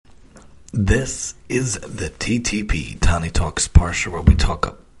This is the TTP, Tani Talks Parsha, where we talk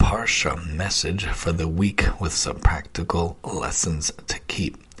a Parsha message for the week with some practical lessons to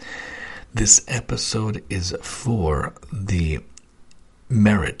keep. This episode is for the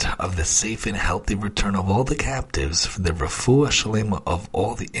merit of the safe and healthy return of all the captives, for the refuah shalema of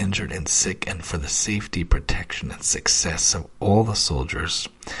all the injured and sick, and for the safety, protection, and success of all the soldiers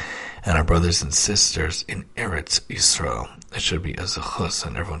and our brothers and sisters in Eretz Yisrael. It should be a zechus,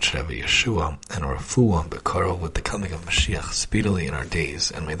 and everyone should have a Yeshua and a refuah b'karov with the coming of Mashiach speedily in our days,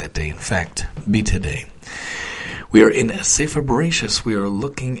 and may that day, in fact, be today. We are in Sefer Bereshis. We are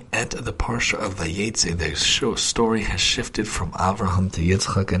looking at the Parsha of Vayetzei. The story has shifted from Avraham to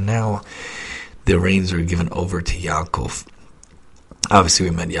Yitzchak, and now the reins are given over to Yaakov. Obviously,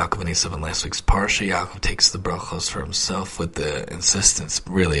 we met Yaakov and Esav in last week's Parsha. Yaakov takes the brachos for himself with the insistence,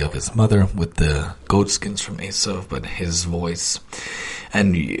 really, of his mother, with the goatskins from Esav, but his voice.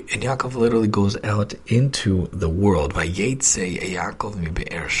 And Yaakov literally goes out into the world. Vayetzei Yaakov mi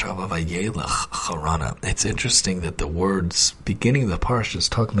be'er shava vayelach charana. It's interesting that the words beginning of the Parsha is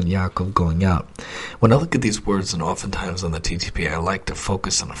talking about Yaakov going out. When I look at these words, and oftentimes on the TTP, I like to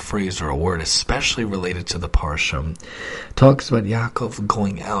focus on a phrase or a word, especially related to the Parsha. It talks about Yaakov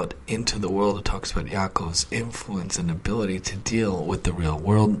going out into the world. It talks about Yaakov's influence and ability to deal with the real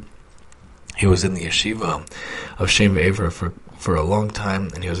world. He was in the yeshiva of Shem Ve'ever for a long time,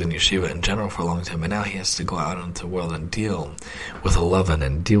 and he was in yeshiva in general for a long time, and now he has to go out into the world and deal with Lavan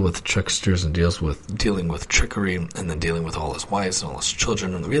and deal with tricksters and dealing with trickery, and then dealing with all his wives and all his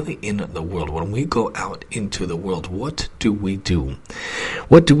children, and really in the world. When we go out into the world, what do we do?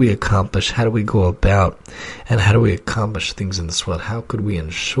 What do we accomplish? How do we go about, and how do we accomplish things in this world? How could we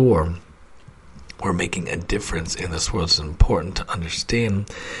ensure we're making a difference in this world? It's important to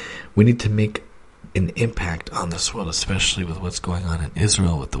understand we need to make an impact on this world, especially with what's going on in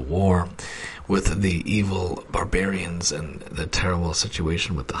Israel, with the war, with the evil barbarians, and the terrible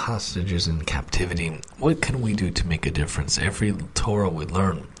situation with the hostages in captivity. What can we do to make a difference? Every Torah we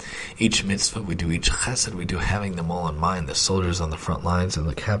learn, each mitzvah we do, each chesed we do, having them all in mind, the soldiers on the front lines and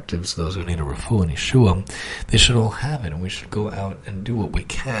the captives, those who need a refuah and Yeshua, they should all have it, and we should go out and do what we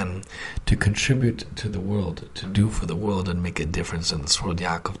can to contribute to the world, to do for the world and make a difference in this world.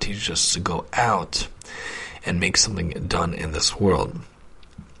 Yaakov teaches us to go out and make something done in this world.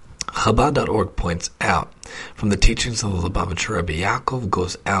 Chabad.org points out, from the teachings of the Lubavitcher Rebbe, Yaakov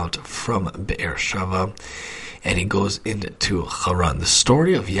goes out from Be'er Shava and he goes into Haran. The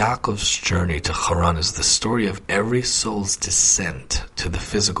story of Yaakov's journey to Haran is the story of every soul's descent to the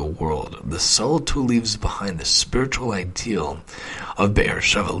physical world. The soul too leaves behind the spiritual ideal of Be'er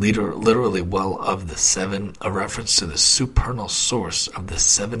Shava, literally well of the seven, a reference to the supernal source of the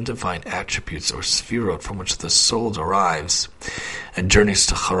seven divine attributes or sphirot from which the soul derives, and journeys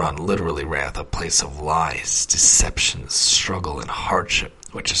to Haran, literally wrath, a place of lies, deceptions, struggle, and hardship,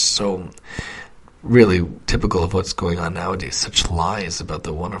 which is so really typical of what's going on nowadays. Such lies about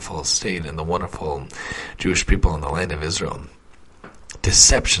the wonderful state and the wonderful Jewish people in the land of Israel.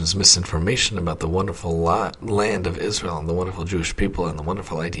 Deceptions, misinformation about the wonderful land of Israel and the wonderful Jewish people and the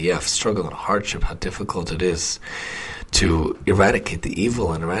wonderful IDF, struggle and hardship, how difficult it is to eradicate the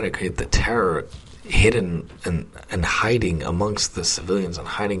evil and eradicate the terror hidden and hiding amongst the civilians and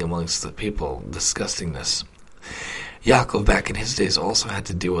hiding amongst the people, disgustingness. Yaakov, back in his days, also had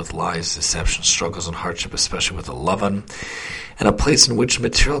to deal with lies, deception, struggles, and hardship, especially with the Lavan, and a place in which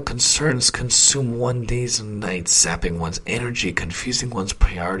material concerns consume one days and nights, sapping one's energy, confusing one's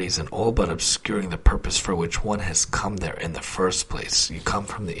priorities, and all but obscuring the purpose for which one has come there in the first place. You come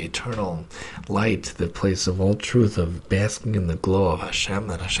from the eternal light, the place of all truth, of basking in the glow of Hashem,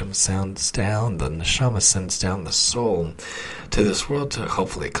 that Hashem sends down, the neshama sends down the soul to this world to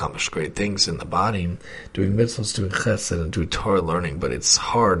hopefully accomplish great things in the body, doing mitzvahs, doing chesed, and doing Torah learning, but it's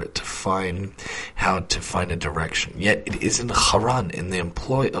hard to find how to find a direction. Yet it is in Haran, in the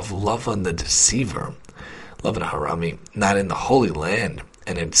employ of Lavan the deceiver, Lavan Harami, not in the Holy Land,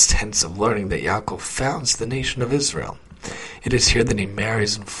 and its tents of learning, that Yaakov founds the nation of Israel. It is here that he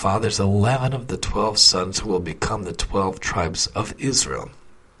marries and fathers 11 of the 12 sons who will become the 12 tribes of Israel.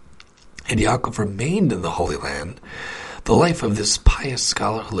 And Yaakov remained in the Holy Land. The life of this pious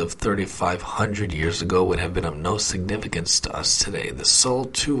scholar who lived 3,500 years ago would have been of no significance to us today. The soul,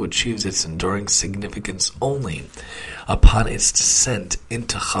 too, achieves its enduring significance only upon its descent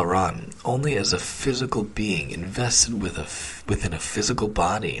into Haran, only as a physical being invested within a physical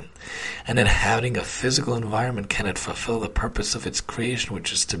body and inhabiting a physical environment can it fulfill the purpose of its creation,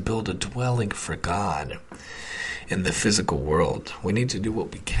 which is to build a dwelling for God. in the physical world. We need to do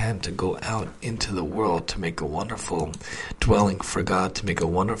what we can to go out into the world to make a wonderful dwelling for God, to make a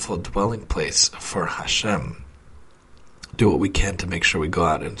wonderful dwelling place for Hashem. Do what we can to make sure we go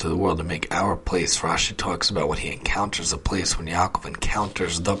out into the world and make our place. Rashi talks about when he encounters a place, when Yaakov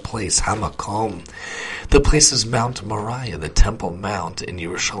encounters the place, Hamakom. The place is Mount Moriah, the Temple Mount in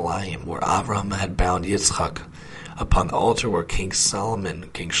Yerushalayim, where Avraham had bound Yitzchak upon the altar where King Solomon,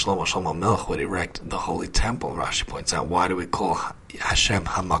 King Shlomo Melech, would erect the Holy Temple. Rashi points out, why do we call Hashem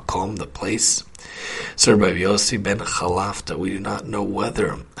Hamakom, the place? So Rabbi Yossi ben Chalafta, we do not know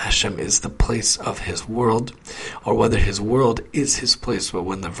whether Hashem is the place of his world, or whether his world is his place. But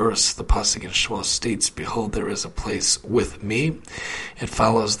when the verse, the pasuk in Shmuel states, "Behold, there is a place with me," it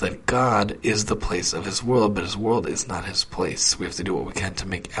follows that God is the place of his world, but his world is not his place. We have to do what we can to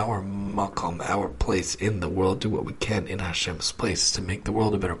make our makom, our place in the world, do what we can in Hashem's place, to make the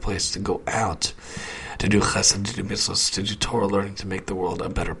world a better place, to go out, to do chesed, to do mitzvos, to do Torah learning, to make the world a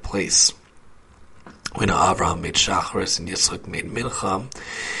better place. We know Avraham made Shacharis, and Yitzchak made Mincha,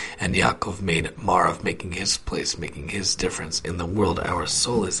 and Yaakov made Marav, making his place, making his difference in the world. Our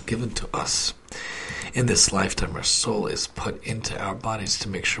soul is given to us. In this lifetime, our soul is put into our bodies to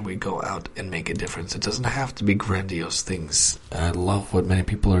make sure we go out and make a difference. It doesn't have to be grandiose things. I love what many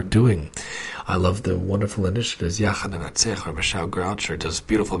people are doing. I love the wonderful initiatives. Yachad and Atzech, Rabbi Shao Groucher does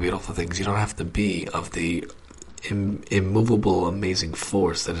beautiful, beautiful things. You don't have to be of the immovable, amazing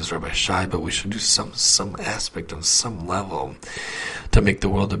force that is Rabbi Shai, but we should do some aspect on some level to make the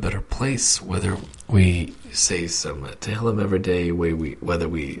world a better place. Whether we say some Tehillim every day, whether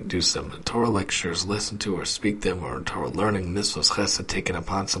we do some Torah lectures, listen to or speak them, or Torah learning, this was chesed, taken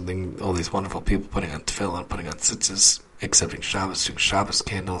upon something, all these wonderful people putting on tefillin, putting on tzitzis, accepting Shabbos, doing Shabbos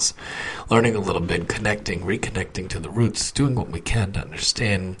candles, learning a little bit, reconnecting to the roots, doing what we can to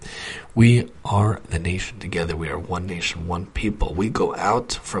understand we are the nation together. We are one nation, one people. We go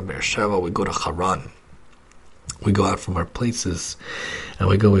out from Beersheba, we go to Haran. We go out from our places, and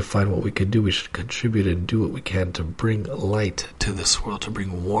we find what we can do. We should contribute and do what we can to bring light to this world, to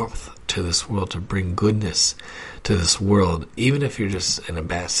bring warmth to this world, to bring goodness to this world. Even if you're just an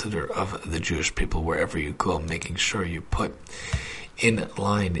ambassador of the Jewish people, wherever you go, making sure you put in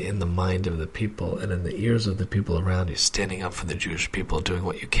line in the mind of the people and in the ears of the people around you, standing up for the Jewish people, doing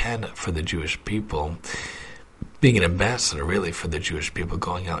what you can for the Jewish people, being an ambassador really for the Jewish people,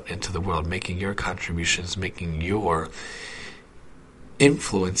 going out into the world, making your contributions, making your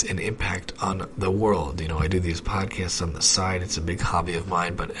influence and impact on the world. I do these podcasts on the side. It's a big hobby of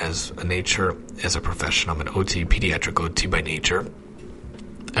mine, but as a profession, I'm an OT, pediatric OT by nature.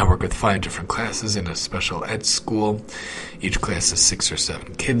 I work with 5 different classes in a special ed school. Each class is 6 or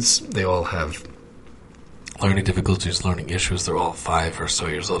 7 kids. They all have learning difficulties, learning issues. They're all 5 or so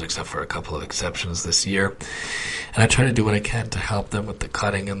years old, except for a couple of exceptions this year. And I try to do what I can to help them with the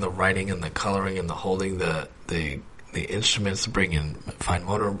cutting and the writing and the coloring and the holding the instruments, bring in fine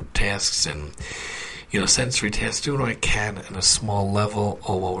motor tasks and sensory tasks, doing what I can in a small level,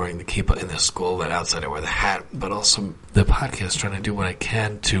 all while wearing the kippah in the school, but outside I wear the hat. But also the podcast, trying to do what I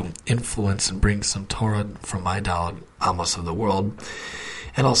can to influence and bring some Torah from my Daled Amos of the world.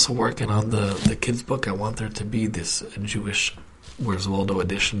 And also working on the kids' book. I want there to be this Jewish Where's Waldo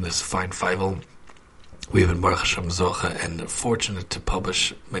edition, this fine Feivel. We have been Baruch Hashem Zocha and fortunate to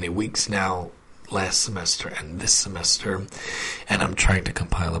publish many weeks now, last semester and this semester, and I'm trying to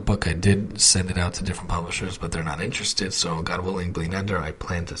compile a book. I did send it out to different publishers, but they're not interested, so God willing, Bli Neder, I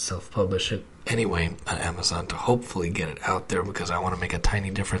plan to self-publish it anyway on Amazon to hopefully get it out there, because I want to make a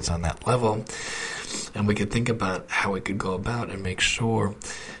tiny difference on that level. And we could think about how we could go about and make sure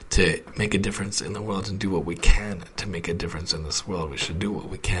to make a difference in the world and do what we can to make a difference in this world. We should do what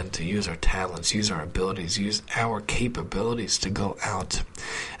we can to use our talents, use our abilities, use our capabilities to go out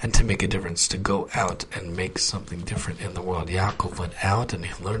and to make a difference, to go out and make something different in the world. Yaakov went out and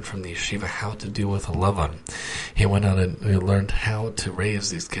he learned from the yeshiva how to deal with a Lavan. He went out and he learned how to raise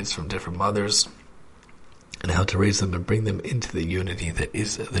these kids from different mothers, and how to raise them and bring them into the unity that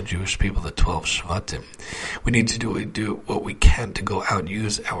is the Jewish people, the 12 Shvatim. We need to do what we can to go out,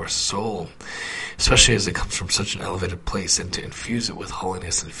 use our soul, especially as it comes from such an elevated place, and to infuse it with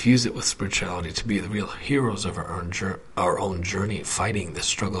holiness, infuse it with spirituality, to be the real heroes of our own journey, fighting the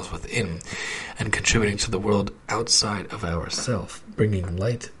struggles within, and contributing to the world outside of ourselves, bringing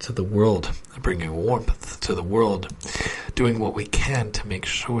light to the world, bringing warmth to the world, doing what we can to make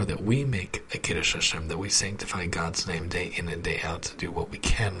sure that we make a Kiddush Hashem, that we sanctify God's name day in and day out, to do what we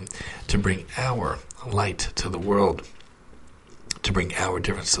can to bring our light to the world, to bring our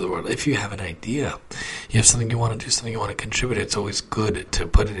difference to the world. If you have an idea, you have something you want to do, something you want to contribute, it's always good to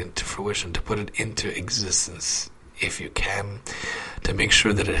put it into fruition, to put it into existence. if you can, to make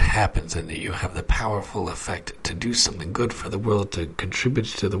sure that it happens and that you have the powerful effect to do something good for the world, to contribute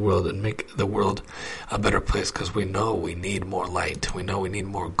to the world and make the world a better place, because we know we need more light, we know we need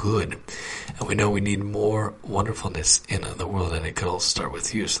more good, and we know we need more wonderfulness in the world, and it could all start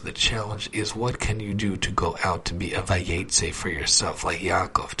with you. So the challenge is, what can you do to go out to be a Vayetzei for yourself, like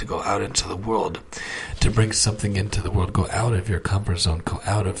Yaakov, to go out into the world, to bring something into the world, go out of your comfort zone, go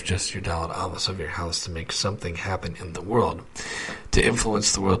out of just your Dalet Amos of your house, to make something happen in the world, to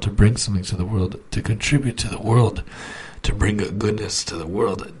influence the world, to bring something to the world, to contribute to the world, to bring goodness to the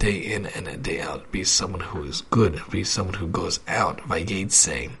world day in and day out. Be someone who is good. Be someone who goes out,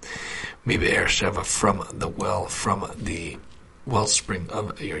 Vayetzei, Mibe'er Sheva, from the well, from the wellspring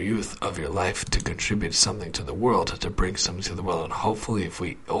of your youth, of your life, to contribute something to the world, to bring something to the world. And hopefully, if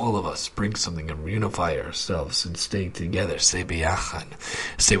we, all of us, bring something and unify ourselves and stay together, stay biyachad,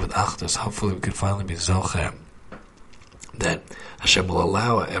 stay with achdus, hopefully we can finally be zocher, that Hashem will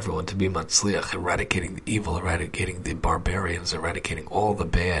allow everyone to be matzliach, eradicating the evil, eradicating the barbarians, eradicating all the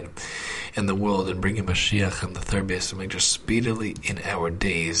bad in the world, and bringing Mashiach and the third base of Major speedily in our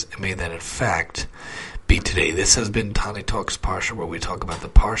days. And may that in fact be today. This has been Tani Talks Parsha, where we talk about the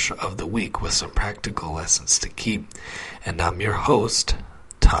Parsha of the week with some practical lessons to keep. And I'm your host,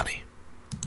 Tani.